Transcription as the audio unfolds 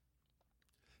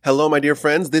Hello, my dear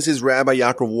friends. This is Rabbi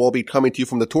Yaakov Wolbe coming to you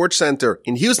from the Torch Center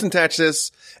in Houston,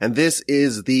 Texas, and this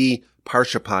is the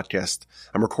Parsha Podcast.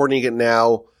 I'm recording it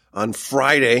now on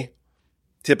Friday.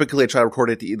 Typically, I try to record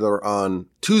it either on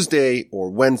Tuesday or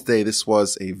Wednesday. This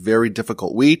was a very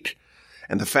difficult week,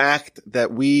 and the fact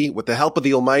that we, with the help of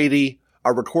the Almighty,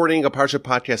 are recording a Parsha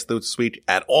Podcast this week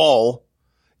at all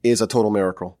is a total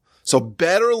miracle. So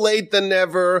better late than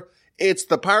never. It's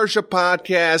the Parsha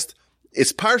Podcast.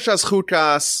 It's Parshas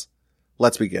Chukas.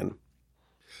 Let's begin.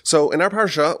 So in our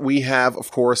Parsha, we have,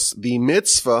 of course, the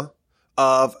mitzvah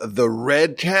of the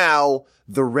red cow,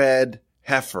 the red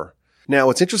heifer. Now,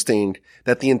 it's interesting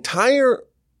that the entire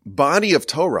body of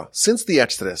Torah, since the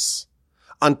Exodus,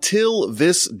 until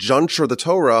this juncture of the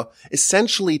Torah,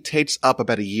 essentially takes up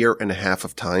about a year and a half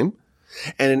of time.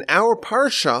 And in our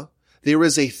Parsha, there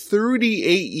is a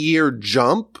 38-year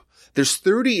jump. There's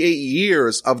 38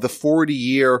 years of the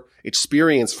 40-year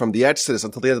experience from the Exodus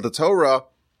until the end of the Torah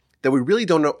that we really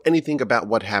don't know anything about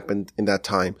what happened in that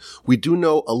time. We do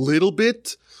know a little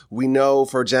bit. We know,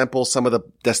 for example, some of the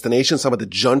destinations, some of the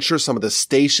junctures, some of the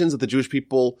stations that the Jewish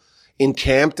people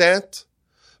encamped at.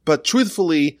 But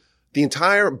truthfully, the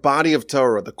entire body of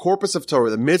Torah, the corpus of Torah,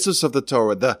 the mitzvahs of the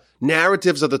Torah, the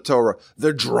narratives of the Torah,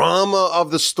 the drama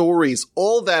of the stories,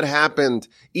 all that happened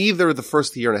either the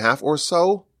first year and a half or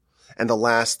so and the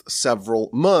last several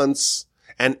months.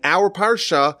 And our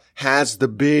Parsha has the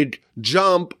big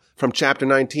jump from chapter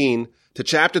 19 to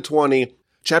chapter 20.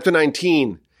 Chapter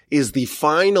 19 is the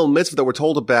final mitzvah that we're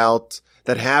told about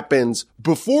that happens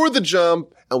before the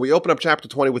jump. And we open up chapter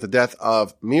 20 with the death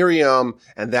of Miriam,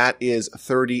 and that is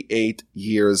 38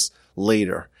 years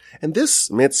later. And this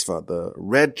mitzvah, the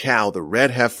red cow, the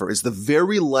red heifer, is the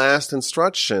very last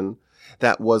instruction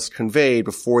that was conveyed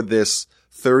before this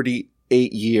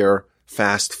 38-year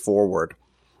fast forward.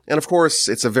 And of course,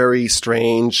 it's a very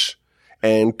strange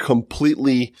and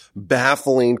completely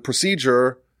baffling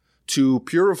procedure to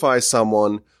purify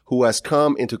someone who has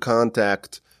come into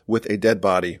contact with a dead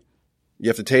body. You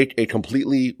have to take a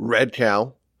completely red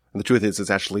cow, and the truth is it's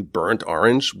actually burnt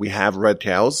orange. We have red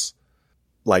cows,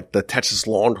 like the Texas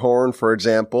Longhorn, for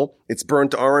example. It's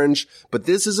burnt orange, but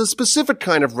this is a specific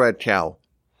kind of red cow.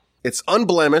 It's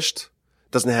unblemished,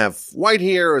 doesn't have white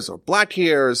hairs or black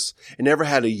hairs, it never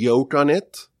had a yoke on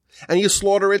it, and you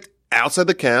slaughter it outside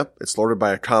the camp. It's slaughtered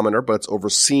by a commoner, but it's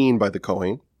overseen by the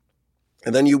Kohen.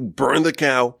 And then you burn the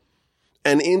cow,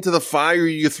 and into the fire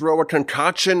you throw a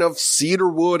concoction of cedar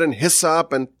wood and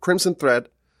hyssop and crimson thread.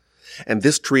 And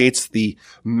this creates the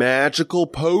magical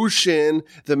potion,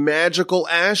 the magical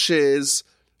ashes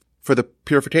for the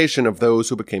purification of those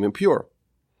who became impure.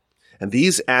 And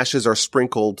these ashes are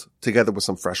sprinkled together with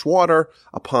some fresh water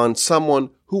upon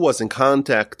someone who was in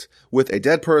contact with a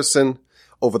dead person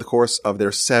over the course of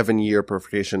their 7-year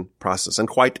purification process. And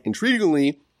quite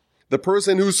intriguingly, the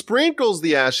person who sprinkles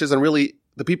the ashes, and really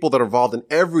the people that are involved in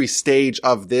every stage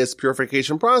of this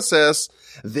purification process,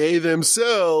 they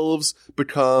themselves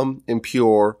become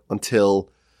impure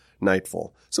until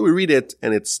nightfall. So we read it,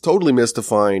 and it's totally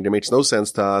mystifying. It makes no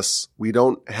sense to us. We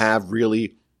don't have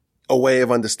really a way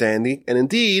of understanding. And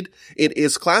indeed, it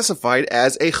is classified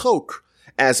as a chok,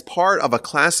 as part of a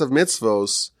class of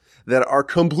mitzvos that are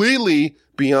completely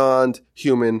beyond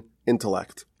human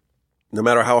intellect. No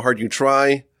matter how hard you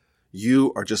try,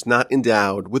 you are just not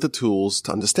endowed with the tools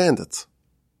to understand it.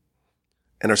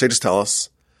 And our sages tell us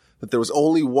that there was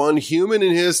only one human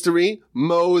in history,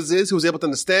 Moses, who was able to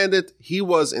understand it. He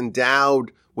was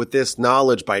endowed with this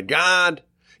knowledge by God.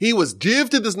 He was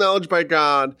gifted this knowledge by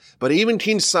God. But even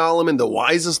King Solomon, the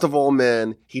wisest of all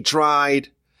men, he tried.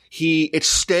 He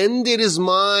extended his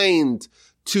mind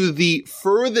to the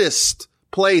furthest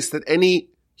place that any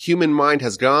human mind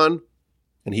has gone,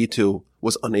 and he too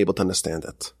was unable to understand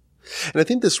it. And I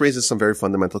think this raises some very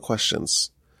fundamental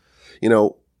questions. You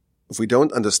know, if we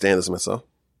don't understand this mitzvah,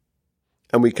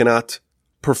 and we cannot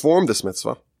perform this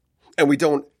mitzvah, and we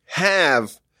don't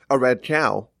have a red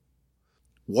cow,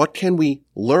 what can we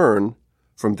learn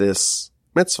from this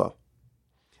mitzvah?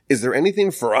 Is there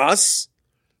anything for us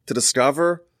to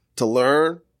discover, to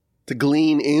learn, to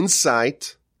glean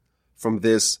insight from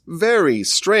this very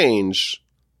strange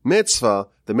mitzvah,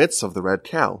 the mitzvah of the red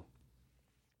cow?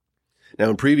 Now,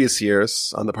 in previous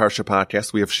years on the Parsha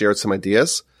Podcast, we have shared some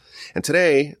ideas. And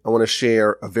today, I want to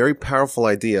share a very powerful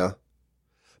idea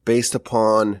based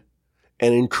upon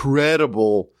an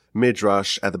incredible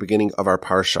midrash at the beginning of our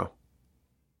Parsha.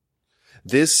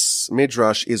 This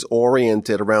midrash is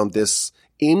oriented around this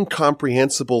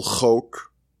incomprehensible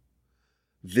chok,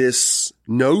 this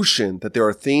notion that there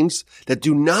are things that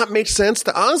do not make sense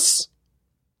to us,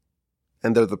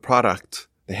 and they're the product,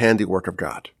 the handiwork of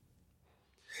God.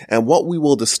 And what we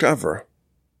will discover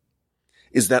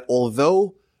is that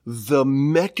although the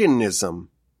mechanism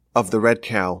of the red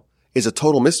cow is a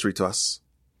total mystery to us,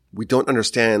 we don't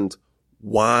understand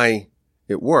why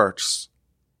it works.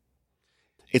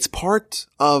 It's part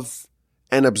of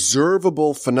an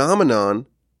observable phenomenon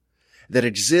that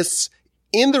exists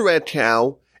in the red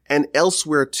cow and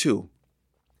elsewhere too.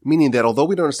 Meaning that although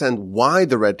we don't understand why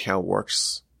the red cow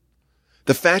works,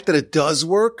 the fact that it does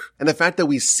work and the fact that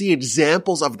we see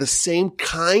examples of the same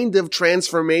kind of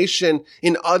transformation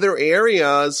in other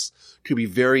areas could be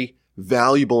very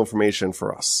valuable information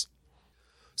for us.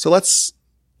 So let's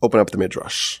open up the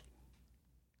Midrash.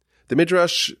 The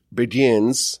Midrash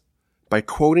begins by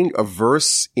quoting a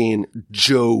verse in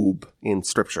Job in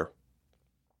Scripture.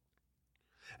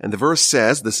 And the verse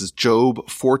says, this is Job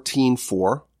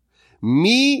 14:4,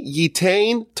 Mi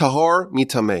yitain tahar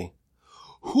mitameh.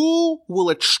 Who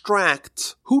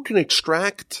can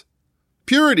extract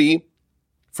purity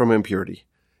from impurity?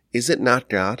 Is it not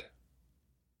God?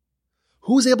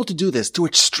 Who is able to do this, to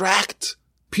extract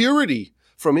purity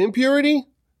from impurity?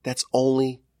 That's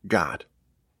only God.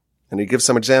 And he gives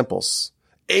some examples.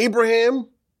 Abraham,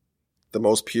 the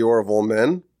most pure of all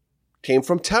men, came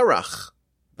from Terach,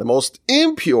 the most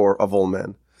impure of all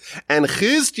men. And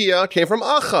Chizkiah came from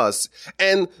Achaz.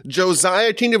 And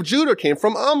Josiah, king of Judah, came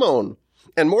from Ammon.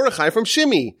 And Mordechai from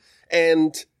Shimi.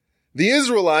 And the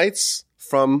Israelites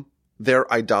from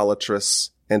their idolatrous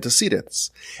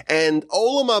antecedents. And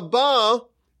Olam Haba,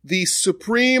 the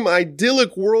supreme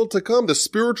idyllic world to come, the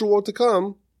spiritual world to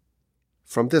come,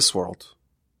 from this world.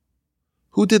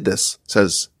 Who did this,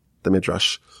 says the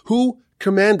Midrash? Who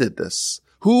commanded this?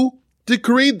 Who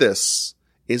decreed this?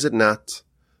 Is it not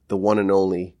the one and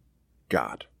only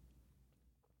God?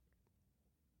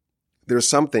 There's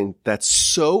something that's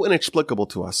so inexplicable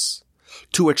to us.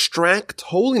 To extract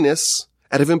holiness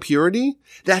out of impurity,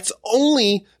 that's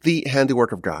only the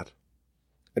handiwork of God.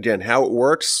 Again, how it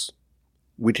works,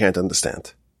 we can't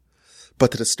understand.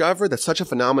 But to discover that such a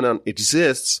phenomenon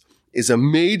exists is a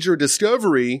major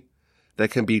discovery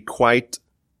that can be quite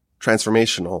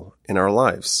transformational in our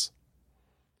lives.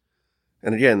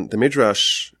 And again, the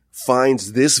Midrash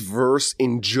finds this verse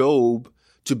in Job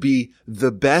to be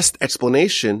the best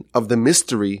explanation of the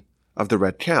mystery of the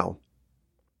red cow.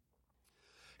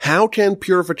 How can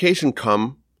purification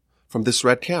come from this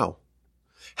red cow?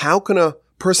 How can a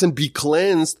person be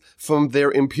cleansed from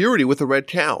their impurity with a red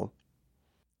cow?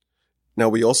 Now,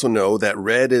 we also know that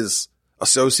red is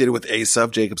associated with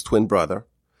Esav, Jacob's twin brother.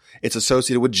 It's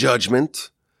associated with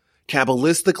judgment.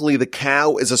 Kabbalistically, the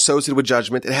cow is associated with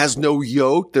judgment. It has no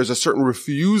yoke. There's a certain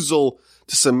refusal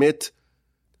to submit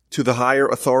to the higher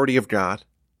authority of God.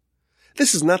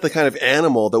 This is not the kind of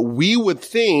animal that we would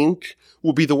think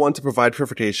will be the one to provide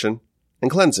purification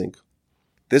and cleansing.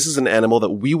 This is an animal that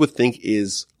we would think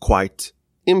is quite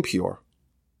impure.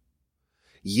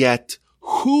 Yet,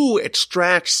 who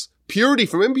extracts purity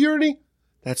from impurity?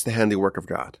 That's the handiwork of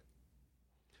God.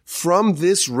 From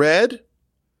this red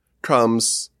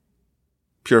comes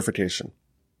purification.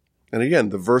 And again,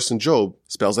 the verse in Job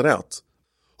spells it out.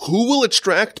 Who will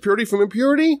extract purity from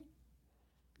impurity?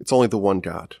 It's only the one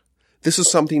God. This is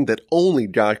something that only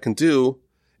God can do.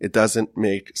 It doesn't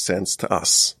make sense to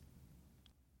us.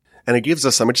 And it gives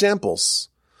us some examples.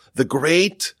 The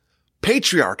great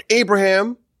patriarch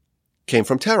Abraham came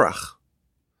from Terach.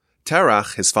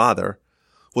 Terach, his father,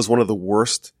 was one of the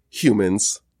worst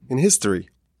humans in history.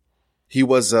 He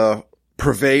was a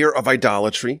purveyor of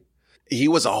idolatry. He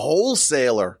was a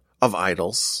wholesaler of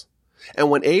idols. And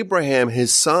when Abraham,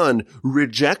 his son,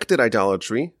 rejected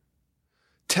idolatry,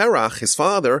 Terach, his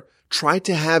father, tried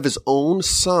to have his own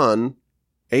son,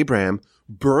 Abraham,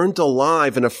 burned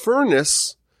alive in a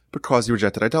furnace because he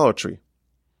rejected idolatry.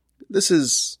 This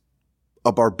is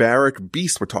a barbaric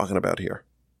beast we're talking about here.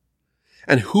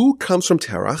 And who comes from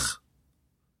Terach?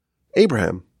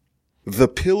 Abraham, the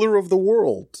pillar of the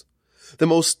world, the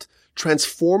most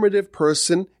transformative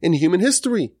person in human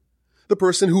history, the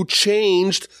person who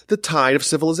changed the tide of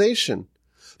civilization,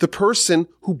 the person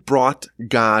who brought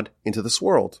God into this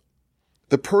world,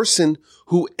 the person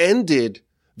who ended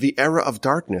the era of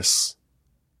darkness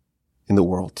in the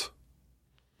world.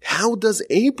 How does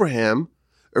Abraham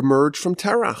emerge from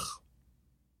Terach?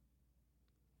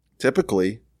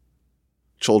 Typically,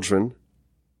 children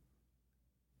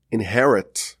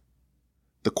inherit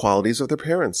the qualities of their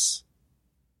parents.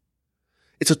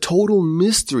 It's a total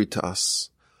mystery to us,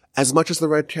 as much as the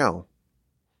red cow.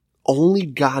 Only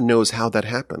God knows how that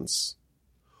happens.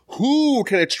 Who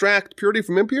can extract purity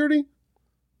from impurity?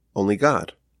 Only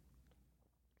God.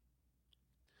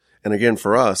 And again,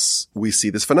 for us, we see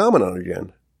this phenomenon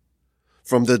again.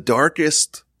 From the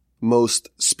darkest most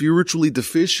spiritually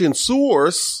deficient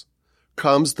source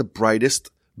comes the brightest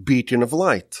beacon of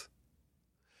light.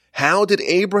 How did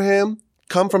Abraham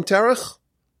come from Terach?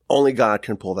 Only God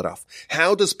can pull that off.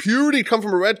 How does purity come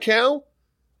from a red cow?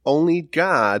 Only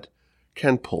God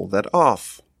can pull that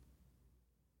off.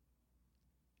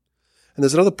 And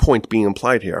there's another point being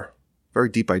implied here. Very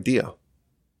deep idea.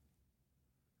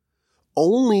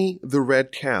 Only the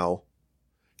red cow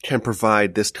can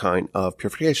provide this kind of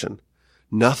purification.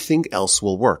 Nothing else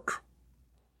will work.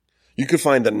 You could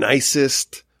find the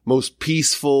nicest, most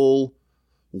peaceful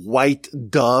white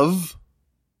dove,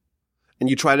 and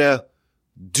you try to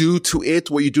do to it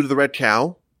what you do to the red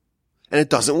cow, and it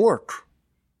doesn't work.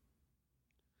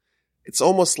 It's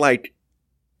almost like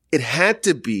it had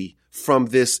to be from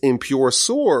this impure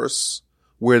source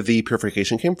where the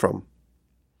purification came from.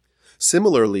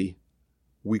 Similarly,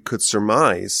 we could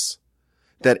surmise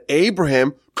that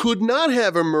Abraham could not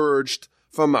have emerged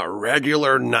from a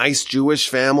regular, nice Jewish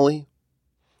family,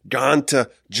 gone to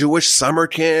Jewish summer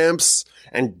camps,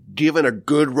 and given a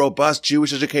good, robust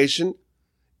Jewish education.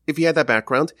 If he had that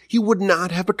background, he would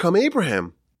not have become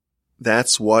Abraham.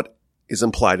 That's what is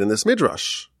implied in this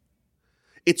midrash.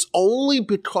 It's only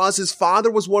because his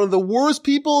father was one of the worst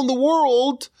people in the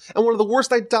world and one of the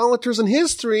worst idolaters in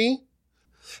history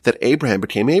that Abraham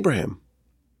became Abraham.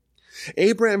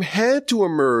 Abraham had to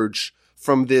emerge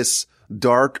from this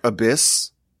dark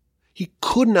abyss. He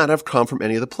could not have come from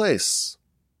any other place.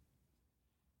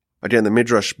 Again, the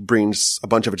Midrash brings a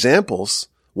bunch of examples.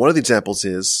 One of the examples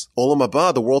is Olam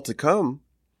Haba, the world to come.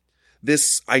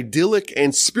 This idyllic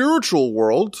and spiritual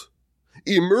world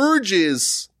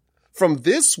emerges from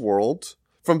this world,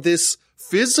 from this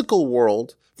physical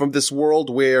world, from this world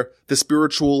where the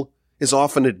spiritual is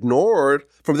often ignored,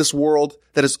 from this world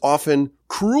that is often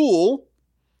cruel.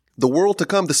 The world to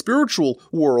come, the spiritual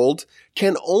world,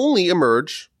 can only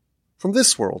emerge from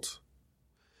this world.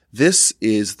 This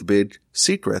is the big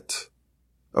secret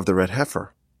of the red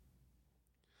heifer.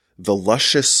 The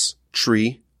luscious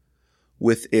tree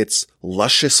with its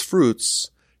luscious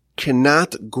fruits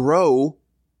cannot grow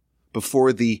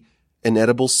before the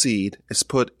inedible seed is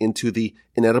put into the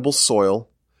inedible soil,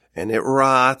 and it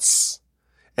rots,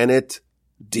 and it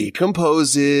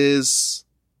decomposes,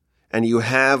 and you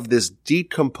have this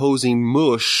decomposing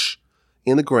mush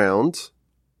in the ground,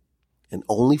 and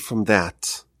only from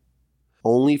that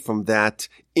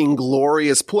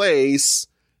inglorious place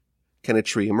can a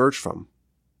tree emerge from.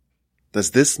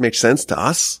 Does this make sense to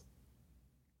us?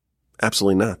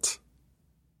 Absolutely not.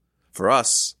 For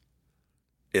us,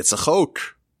 it's a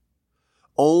chok.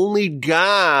 Only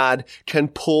God can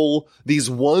pull these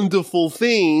wonderful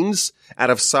things out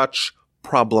of such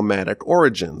problematic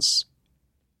origins.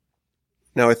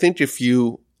 Now, I think if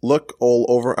you look all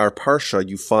over our parsha,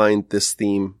 you find this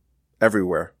theme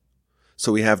everywhere.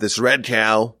 So we have this red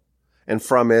cow, and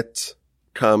from it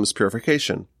comes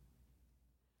purification.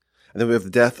 And then we have the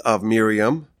death of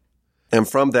Miriam, and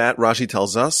from that, Rashi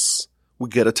tells us, we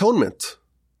get atonement.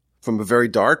 From a very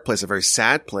dark place, a very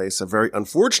sad place, a very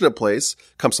unfortunate place,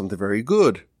 comes something very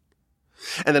good.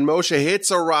 And then Moshe hits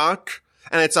a rock,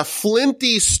 and it's a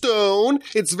flinty stone.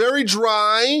 It's very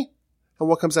dry. And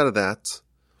what comes out of that?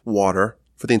 Water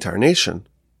for the entire nation.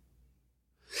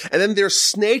 And then there's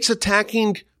snakes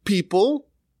attacking people.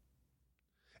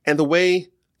 And the way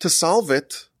to solve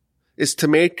it is to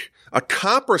make a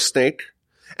copper snake.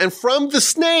 And from the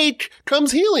snake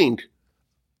comes healing.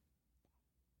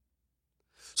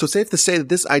 So it's safe to say that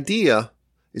this idea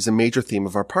is a major theme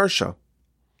of our parsha.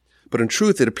 But in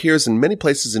truth, it appears in many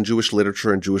places in Jewish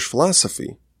literature and Jewish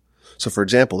philosophy. So for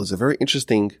example, there's a very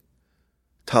interesting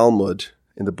Talmud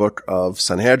in the book of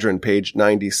Sanhedrin, page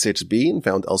 96b, and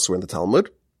found elsewhere in the Talmud.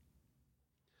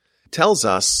 It tells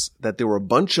us that there were a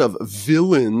bunch of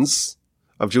villains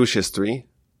of Jewish history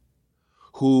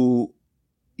who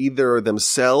either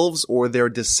themselves or their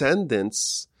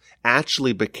descendants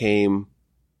actually became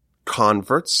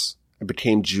converts and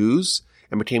became Jews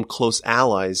and became close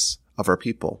allies of our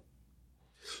people.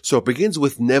 So it begins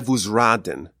with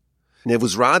Nebuzaradan.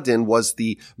 Nebuzaradan was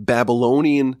the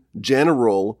Babylonian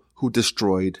general who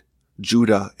destroyed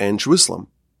Judah and Jerusalem.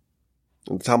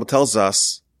 And the Talmud tells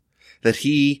us that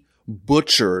he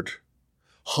butchered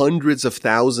hundreds of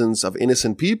thousands of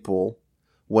innocent people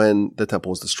when the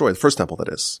temple was destroyed. The first temple, that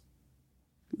is.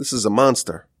 This is a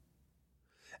monster.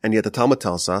 And yet the Talmud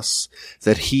tells us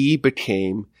that he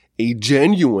became a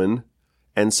genuine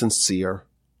and sincere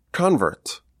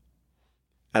convert.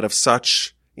 Out of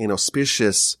such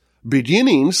inauspicious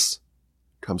beginnings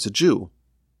comes a Jew.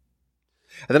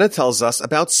 And then it tells us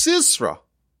about Sisera.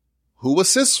 Who was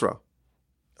Sisera?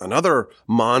 Another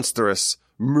monstrous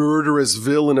murderous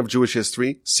villain of Jewish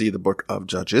history. See the book of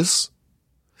Judges.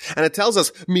 And it tells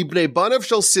us, Mibnei banav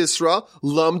shel Sisra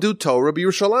lamdu Torah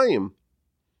b'Yerushalayim.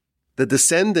 The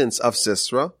descendants of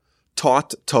Sisra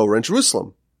taught Torah in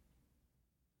Jerusalem.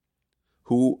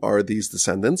 Who are these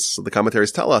descendants? So the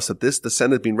commentaries tell us that this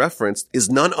descendant being referenced is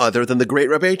none other than the great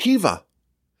Rabbi Akiva.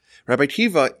 Rabbi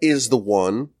Akiva is the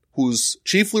one who's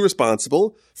chiefly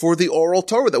responsible for the oral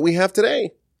Torah that we have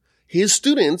today. His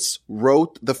students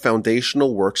wrote the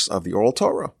foundational works of the oral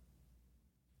Torah.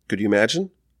 Could you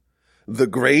imagine? The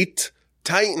great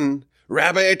titan,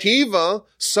 Rabbi Akiva,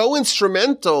 so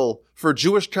instrumental for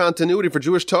Jewish continuity, for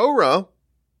Jewish Torah.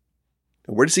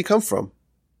 And where does he come from?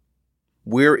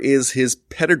 Where is his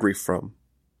pedigree from?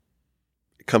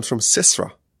 It comes from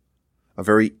Sisra, a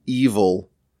very evil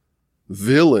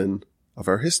villain of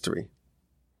our history.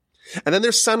 And then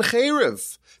there's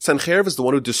Sancheriv. Sancheriv is the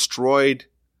one who destroyed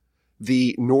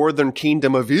the northern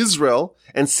kingdom of Israel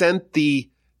and sent the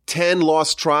 10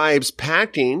 lost tribes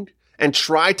packing and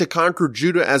tried to conquer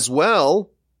Judah as well.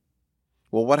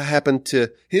 Well, what happened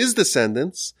to his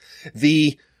descendants?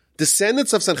 The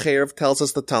descendants of Sancheriv, tells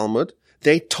us the Talmud,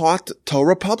 they taught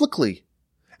Torah publicly.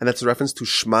 And that's a reference to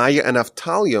Shmaya and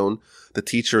Avtalion, the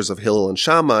teachers of Hillel and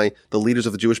Shammai, the leaders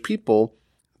of the Jewish people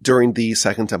during the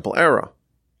Second Temple era.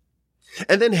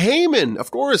 And then Haman, of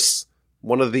course,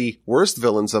 one of the worst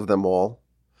villains of them all,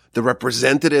 the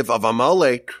representative of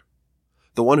Amalek,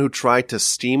 the one who tried to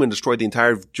steam and destroy the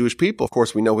entire Jewish people. Of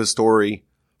course, we know his story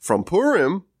from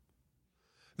Purim.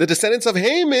 The descendants of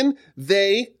Haman,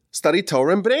 they studied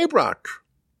Torah in Bnei Brak.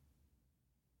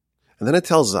 And then it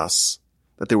tells us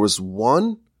that there was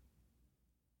one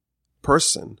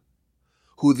person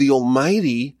who the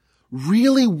Almighty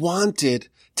really wanted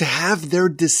to have their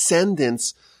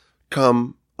descendants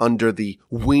come under the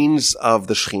wings of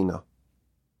the Shekhinah.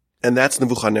 And that's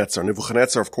Nebuchadnezzar.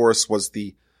 Nebuchadnezzar, of course, was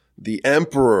the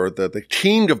emperor, the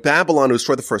king of Babylon who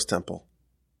destroyed the first temple.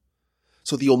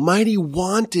 So the Almighty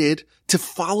wanted to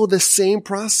follow the same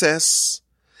process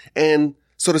and,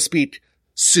 so to speak,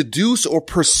 seduce or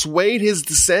persuade his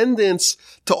descendants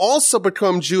to also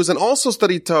become Jews and also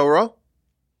study Torah.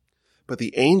 But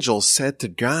the angel said to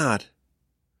God,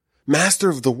 Master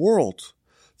of the world,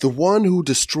 the one who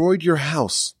destroyed your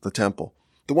house, the temple,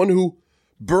 the one who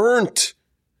burnt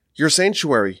your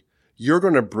sanctuary, you're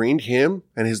going to bring him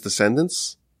and his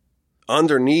descendants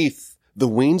underneath the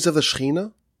wings of the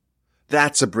Shekhinah?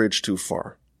 That's a bridge too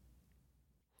far.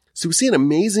 So we see an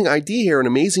amazing idea here, an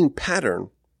amazing pattern.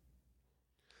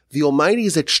 The Almighty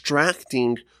is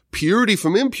extracting purity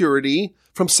from impurity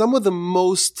from some of the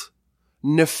most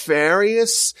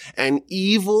nefarious and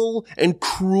evil and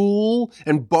cruel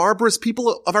and barbarous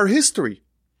people of our history.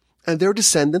 And their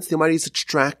descendants, the Almighty is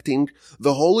extracting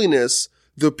the holiness,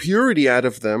 the purity out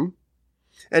of them.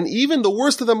 And even the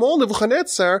worst of them all,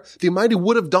 Nebuchadnezzar, the Almighty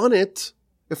would have done it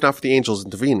if not for the angels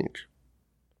intervening.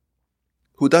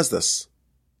 Who does this?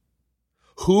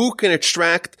 Who can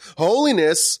extract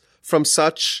holiness from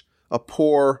such a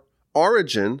poor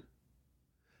origin?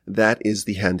 That is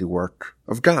the handiwork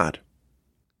of God.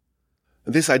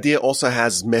 This idea also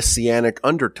has messianic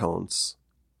undertones.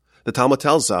 The Talmud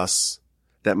tells us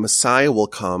that Messiah will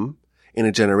come in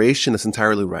a generation that's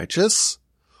entirely righteous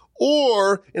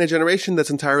or in a generation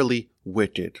that's entirely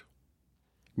wicked.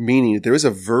 Meaning there is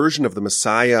a version of the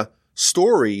Messiah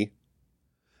story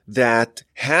that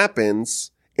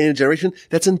happens in a generation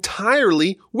that's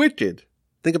entirely wicked.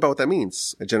 Think about what that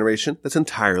means. A generation that's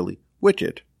entirely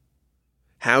wicked.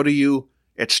 How do you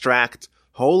extract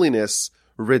holiness,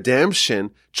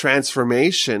 redemption,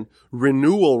 transformation,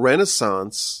 renewal,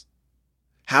 renaissance?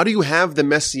 How do you have the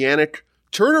messianic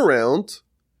turnaround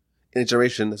in a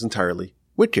generation that's entirely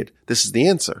wicked? This is the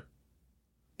answer.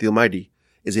 The Almighty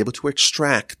is able to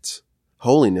extract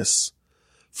holiness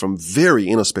from very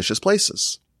inauspicious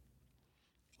places.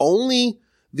 Only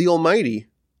the Almighty,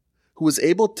 who is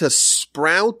able to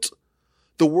sprout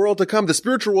the world to come, the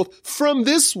spiritual world, from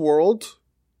this world,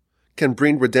 can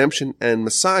bring redemption and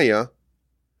Messiah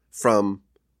from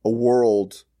a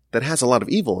world that has a lot of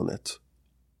evil in it.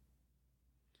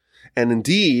 And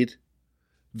indeed,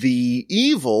 the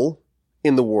evil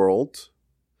in the world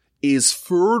is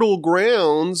fertile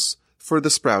grounds for the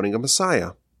sprouting of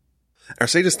Messiah. Our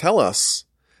sages tell us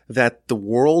that the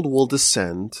world will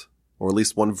descend, or at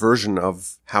least one version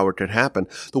of how it could happen,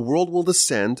 the world will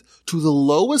descend to the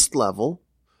lowest level,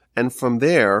 and from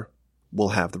there we'll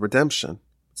have the redemption.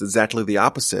 It's exactly the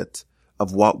opposite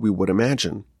of what we would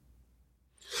imagine.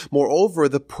 Moreover,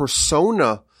 the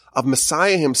persona of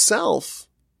Messiah himself,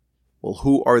 well,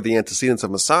 who are the antecedents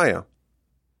of Messiah?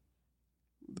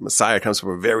 The Messiah comes from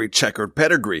a very checkered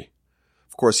pedigree.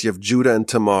 Of course, you have Judah and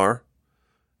Tamar,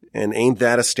 and ain't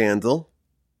that a scandal?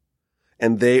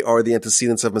 And they are the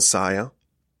antecedents of Messiah.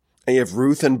 And you have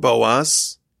Ruth and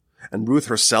Boaz, and Ruth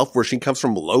herself, where she comes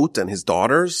from Lot and his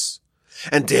daughters,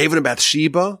 and David and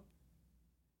Bathsheba.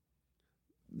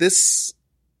 This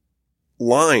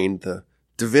line, the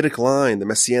Davidic line, the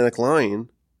Messianic line,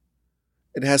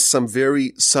 it has some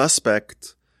very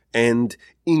suspect and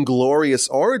inglorious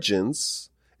origins,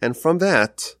 and from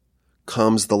that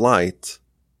comes the light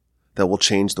that will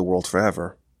change the world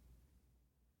forever.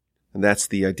 And that's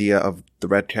the idea of the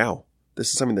red cow. This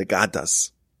is something that God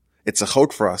does. It's a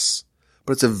chok for us,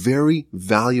 but it's a very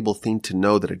valuable thing to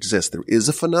know that exists. There is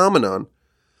a phenomenon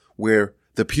where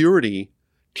the purity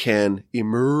can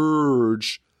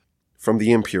emerge from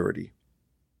the impurity.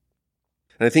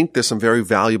 And I think there's some very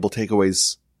valuable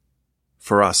takeaways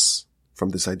for us from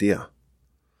this idea.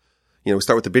 We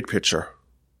start with the big picture.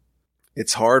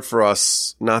 It's hard for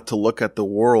us not to look at the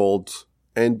world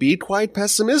and be quite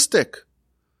pessimistic.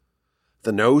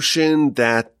 The notion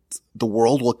that the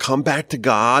world will come back to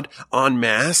God en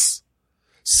masse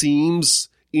seems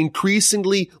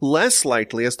increasingly less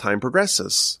likely as time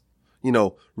progresses.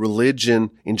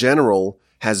 Religion in general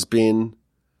has been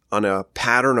on a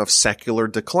pattern of secular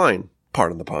decline,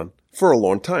 pardon the pun, for a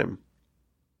long time.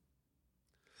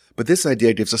 But this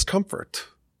idea gives us comfort.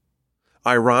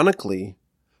 Ironically,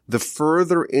 the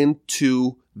further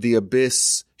into the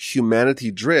abyss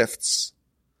humanity drifts,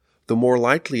 the more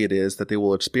likely it is that they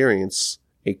will experience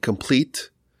a complete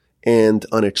and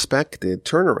unexpected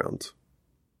turnaround.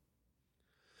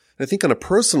 And I think on a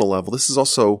personal level, this is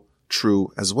also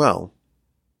true as well.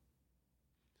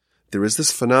 There is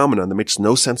this phenomenon that makes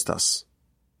no sense to us,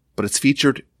 but it's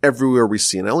featured everywhere we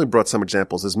see. And I only brought some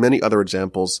examples. There's many other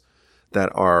examples that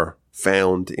are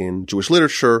found in Jewish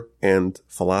literature and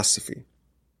philosophy.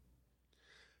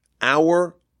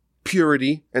 Our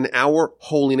purity and our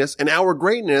holiness and our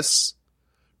greatness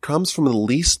comes from the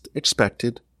least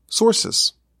expected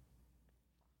sources.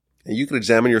 And you can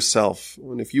examine yourself.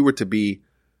 And if you were to be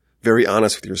very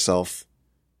honest with yourself,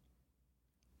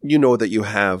 you know that you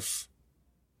have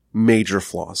major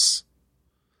flaws.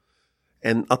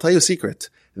 And I'll tell you a secret.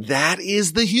 That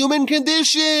is the human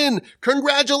condition.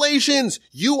 Congratulations.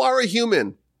 You are a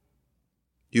human.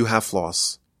 You have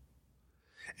flaws.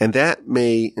 And that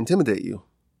may intimidate you.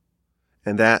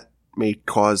 And that may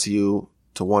cause you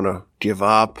to want to give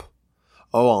up.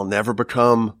 Oh, I'll never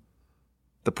become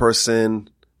the person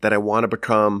that I want to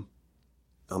become.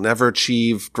 I'll never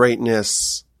achieve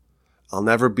greatness. I'll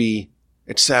never be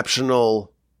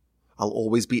exceptional. I'll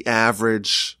always be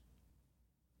average.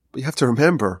 But you have to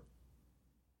remember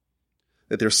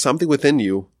that there's something within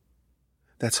you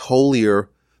that's holier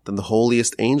than the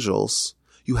holiest angels.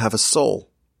 You have a soul.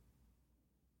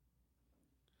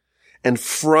 And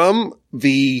from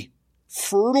the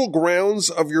fertile grounds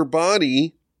of your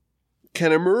body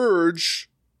can emerge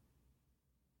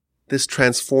this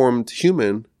transformed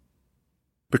human,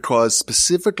 because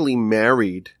specifically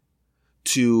married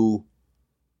to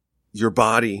your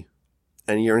body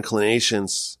and your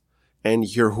inclinations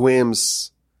and your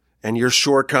whims and your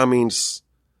shortcomings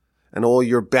and all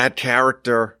your bad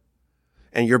character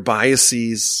and your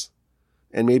biases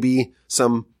and maybe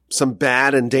some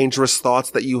bad and dangerous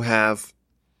thoughts that you have,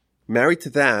 married to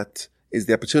that is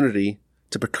the opportunity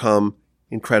to become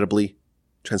incredibly,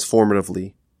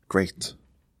 transformatively great.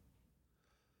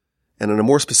 And on a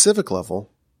more specific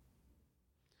level,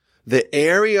 the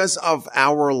areas of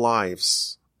our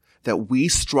lives that we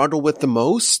struggle with the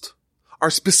most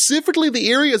are specifically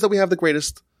the areas that we have the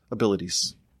greatest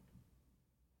abilities.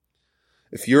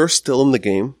 If you're still in the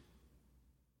game,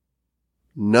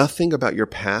 nothing about your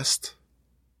past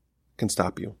can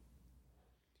stop you.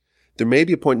 There may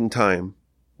be a point in time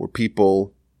where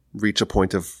people reach a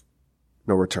point of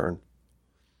no return.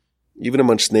 Even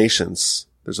amongst nations,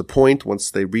 there's a point,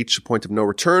 once they reach a point of no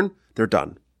return, they're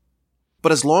done.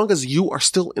 But as long as you are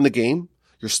still in the game,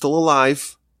 you're still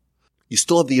alive, you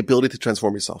still have the ability to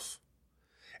transform yourself.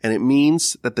 And it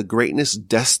means that the greatness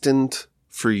destined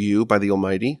for you by the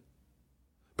Almighty,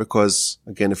 because,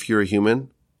 again, if you're a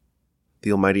human,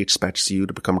 the Almighty expects you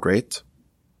to become great.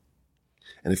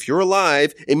 And if you're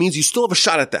alive, it means you still have a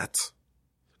shot at that.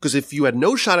 Because if you had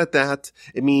no shot at that,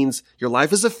 it means your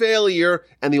life is a failure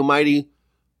and the Almighty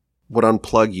would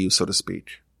unplug you, so to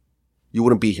speak. You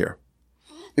wouldn't be here.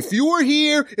 If you were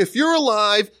here, if you're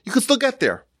alive, you could still get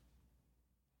there.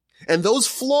 And those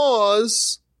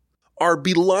flaws are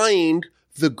belying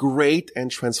the great and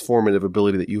transformative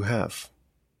ability that you have.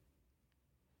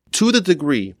 To the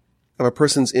degree of a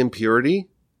person's impurity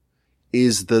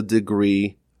is the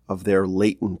degree of their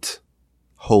latent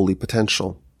holy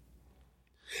potential.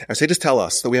 Our sages tell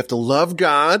us that we have to love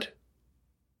God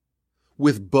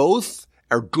with both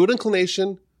our good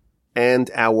inclination and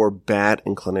our bad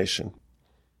inclination.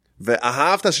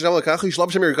 Ve'ahavta Hashem Elokecha, you shall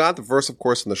love Hashem your God, the verse, of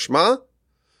course, in the Shema.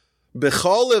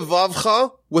 B'chol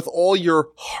levavcha, with all your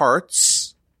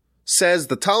hearts. Says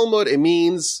the Talmud, it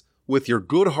means with your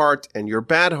good heart and your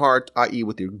bad heart, i.e.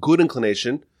 with your good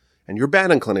inclination and your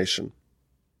bad inclination.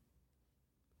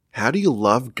 How do you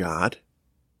love God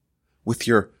with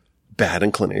your bad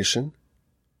inclination?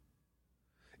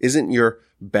 Isn't your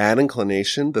bad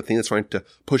inclination the thing that's trying to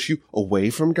push you away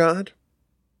from God?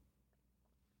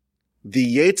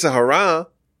 The Yetzer Hara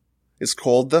is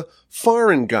called the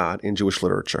foreign God in Jewish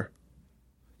literature.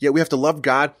 Yet we have to love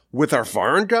God with our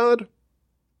foreign God?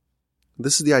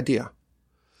 This is the idea.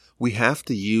 We have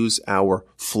to use our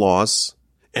flaws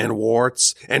and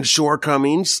warts and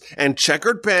shortcomings and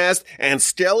checkered past and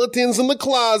skeletons in the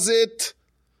closet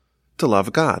to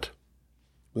love God.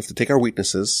 We have to take our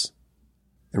weaknesses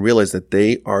and realize that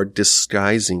they are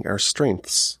disguising our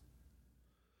strengths.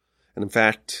 And in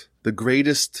fact, the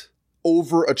greatest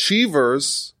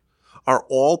overachievers are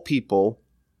all people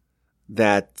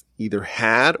that either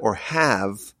had or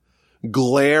have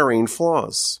glaring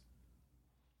flaws.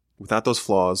 Without those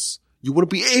flaws, you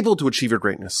wouldn't be able to achieve your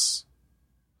greatness.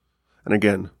 And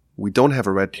again, we don't have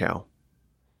a red cow.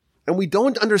 And we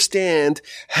don't understand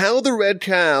how the red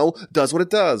cow does what it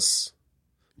does.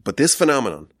 But this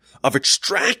phenomenon of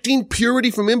extracting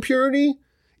purity from impurity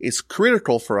is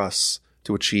critical for us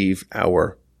to achieve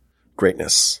our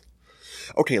greatness.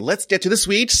 Okay, let's get to this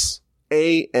week's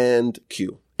A and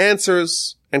Q.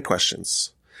 Answers and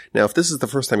questions. Now, if this is the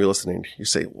first time you're listening, you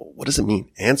say, well, what does it mean?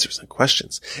 Answers and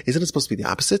questions. Isn't it supposed to be the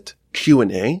opposite?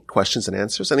 Q&A, questions and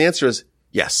answers? And the answer is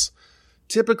yes.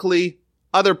 Typically,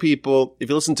 other people, if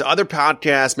you listen to other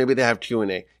podcasts, maybe they have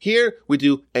Q&A. Here, we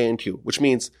do A and Q, which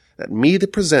means that me, the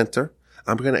presenter,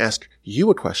 I'm going to ask you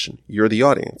a question. You're the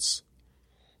audience.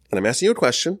 And I'm asking you a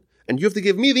question, and you have to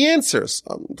give me the answers.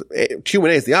 Q&A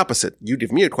is the opposite. You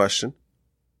give me a question,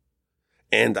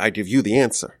 and I give you the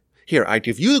answer. Here, I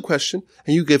give you the question,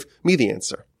 and you give me the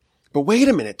answer. But wait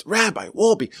a minute, Rabbi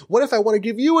Wolbe, what if I want to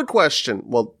give you a question?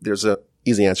 Well, there's an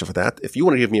easy answer for that. If you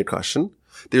want to give me a question,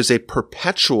 there's a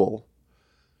perpetual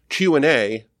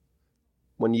Q&A.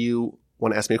 When you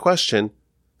want to ask me a question,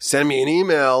 send me an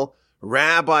email,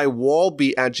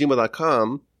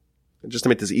 rabbiwolbe@gmail.com. And just to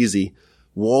make this easy,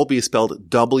 Wolbe is spelled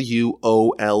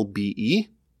W-O-L-B-E,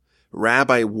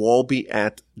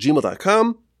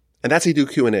 rabbiwolbe@gmail.com, and that's how you do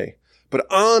Q&A. But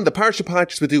on the Parsha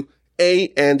podcast, we do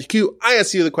A and Q. I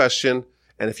ask you the question,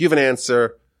 and if you have an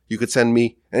answer, you could send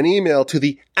me an email to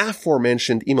the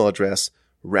aforementioned email address,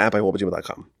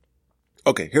 rabbiwolbe@gmail.com.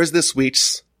 Okay, here's this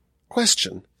week's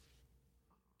question.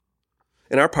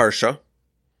 In our Parsha,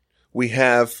 we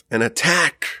have an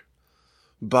attack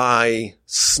by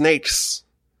snakes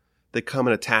that come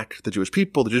and attack the Jewish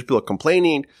people. The Jewish people are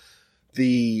complaining.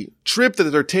 The trip that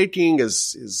they're taking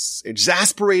is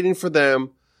exasperating for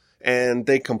them. And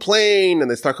they complain,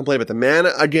 and they start complaining about the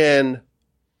manna again.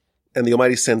 And the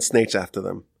Almighty sends snakes after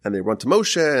them. And they run to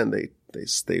Moshe, and they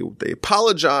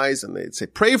apologize, and they say,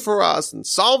 pray for us, and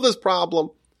solve this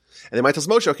problem. And the Almighty tells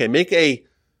Moshe, okay, make a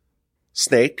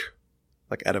snake,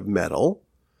 like out of metal,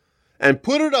 and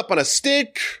put it up on a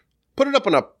stick, put it up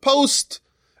on a post,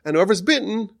 and whoever's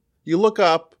bitten, you look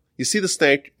up, you see the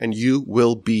snake, and you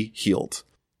will be healed.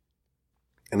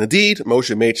 And indeed,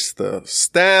 Moshe makes the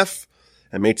staff,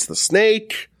 and makes the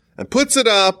snake, and puts it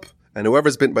up, and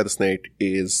whoever's bitten by the snake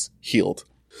is healed.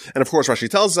 And of course, Rashi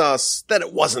tells us that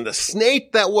it wasn't the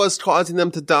snake that was causing them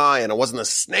to die, and it wasn't the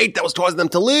snake that was causing them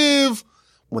to live.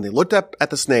 When they looked up at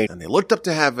the snake, and they looked up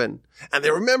to heaven, and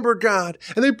they remembered God,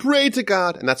 and they prayed to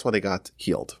God, and that's why they got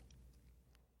healed.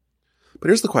 But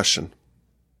here's the question.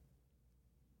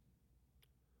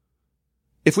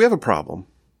 If we have a problem,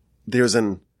 there's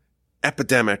an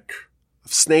epidemic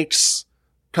of snakes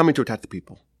coming to attack the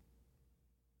people.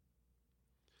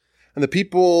 And the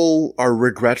people are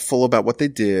regretful about what they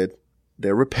did.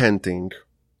 They're repenting.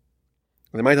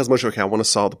 And the Almighty tells Moshe, okay, I want to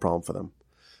solve the problem for them.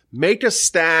 Make a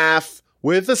staff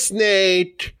with a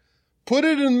snake, put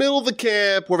it in the middle of the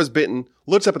camp, whoever's bitten,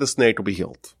 looks up at the snake, will be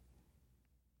healed.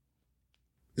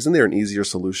 Isn't there an easier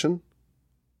solution?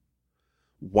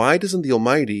 Why doesn't the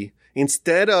Almighty,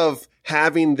 instead of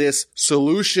having this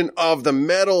solution of the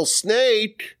metal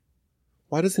snake,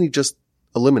 why doesn't he just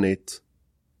eliminate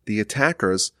the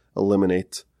attackers,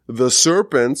 eliminate the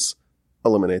serpents,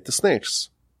 eliminate the snakes?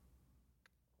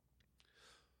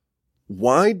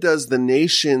 Why does the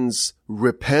nation's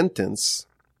repentance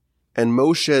and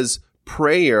Moshe's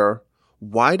prayer,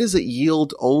 why does it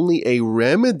yield only a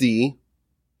remedy,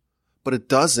 but it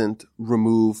doesn't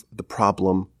remove the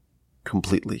problem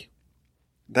completely.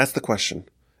 That's the question.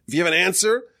 If you have an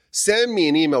answer, send me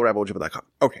an email, rabbi@ojibwa.com.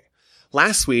 Okay.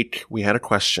 Last week, we had a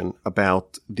question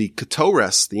about the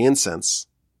ketores, the incense,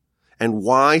 and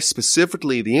why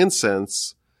specifically the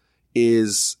incense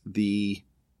is the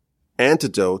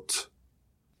antidote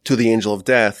to the angel of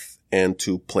death and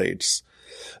to plagues.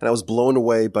 And I was blown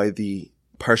away by the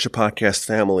Parsha Podcast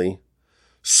family.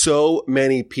 So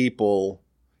many people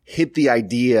hit the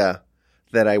idea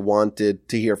that I wanted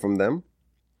to hear from them.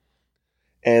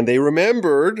 And they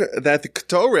remembered that the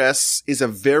ketores is a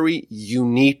very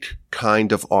unique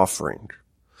kind of offering.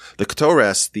 The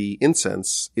ketores, the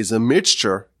incense, is a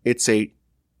mixture. It's a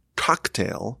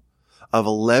cocktail of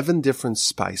 11 different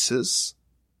spices,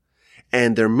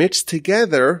 and they're mixed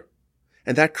together,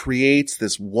 and that creates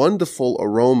this wonderful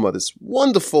aroma, this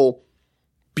wonderful,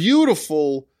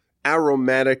 beautiful,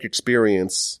 aromatic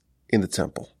experience in the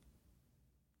temple.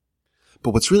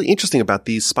 But what's really interesting about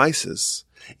these spices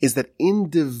is that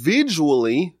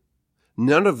individually,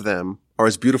 none of them are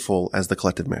as beautiful as the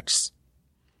collective mix.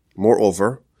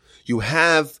 Moreover, you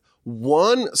have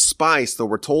one spice that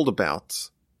we're told about,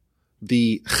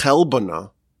 the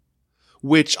chelbana,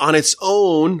 which on its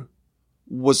own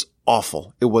was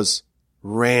awful. It was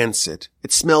rancid.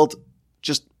 It smelled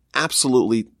just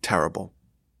absolutely terrible.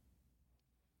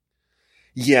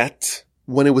 Yet,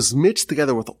 when it was mixed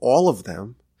together with all of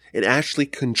them, it actually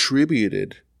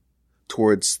contributed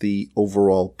towards the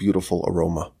overall beautiful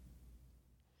aroma.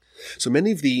 So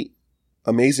many of the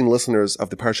amazing listeners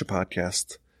of the Parsha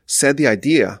podcast said the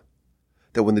idea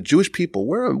that when the Jewish people,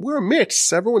 we're a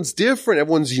mix, everyone's different,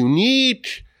 everyone's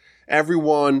unique,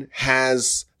 everyone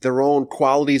has their own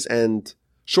qualities and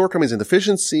shortcomings and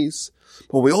deficiencies,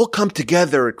 but when we all come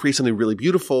together, it creates something really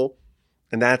beautiful,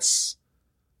 and that's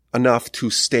enough to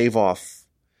stave off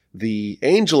the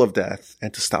angel of death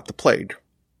and to stop the plague.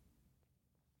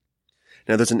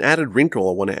 Now, there's an added wrinkle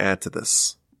I want to add to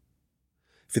this.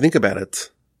 If you think about it,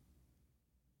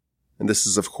 and this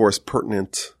is, of course,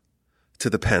 pertinent to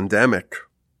the pandemic,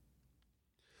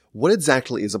 what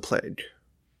exactly is a plague?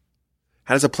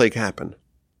 How does a plague happen?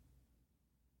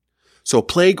 So a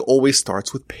plague always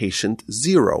starts with patient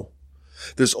 0.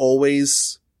 There's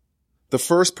always the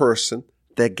first person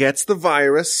that gets the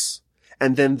virus,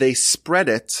 and then they spread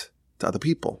it to other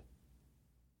people.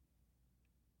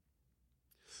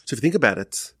 So if you think about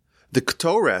it, the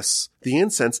ketores, the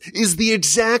incense, is the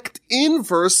exact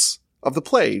inverse of the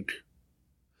plague.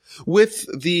 With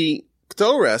the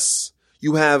ketores,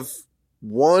 you have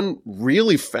one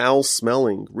really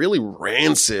foul-smelling, really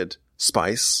rancid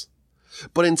spice,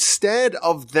 but instead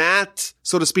of that,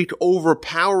 so to speak,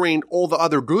 overpowering all the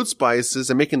other good spices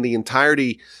and making the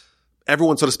entirety,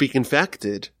 everyone, so to speak,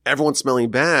 infected, everyone smelling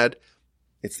bad,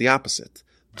 it's the opposite.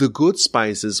 The good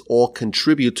spices all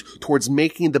contribute towards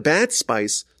making the bad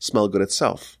spice smell good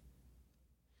itself.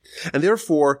 And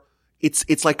therefore,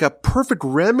 it's like a perfect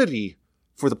remedy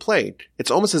for the plague.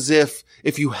 It's almost as if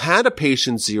you had a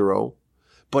patient 0,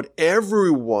 but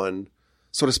everyone,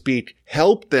 so to speak,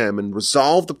 helped them and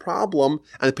resolved the problem,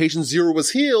 and the patient 0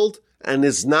 was healed and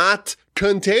is not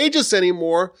contagious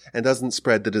anymore and doesn't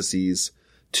spread the disease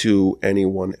to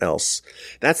anyone else.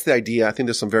 That's the idea. I think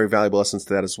there's some very valuable lessons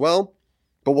to that as well.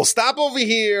 But we'll stop over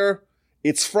here.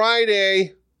 It's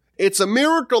Friday. It's a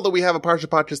miracle that we have a Parsha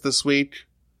podcast this week.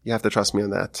 You have to trust me on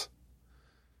that.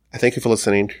 I thank you for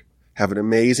listening. Have an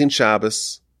amazing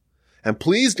Shabbos. And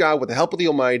please, God, with the help of the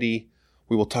Almighty,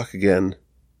 we will talk again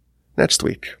next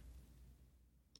week.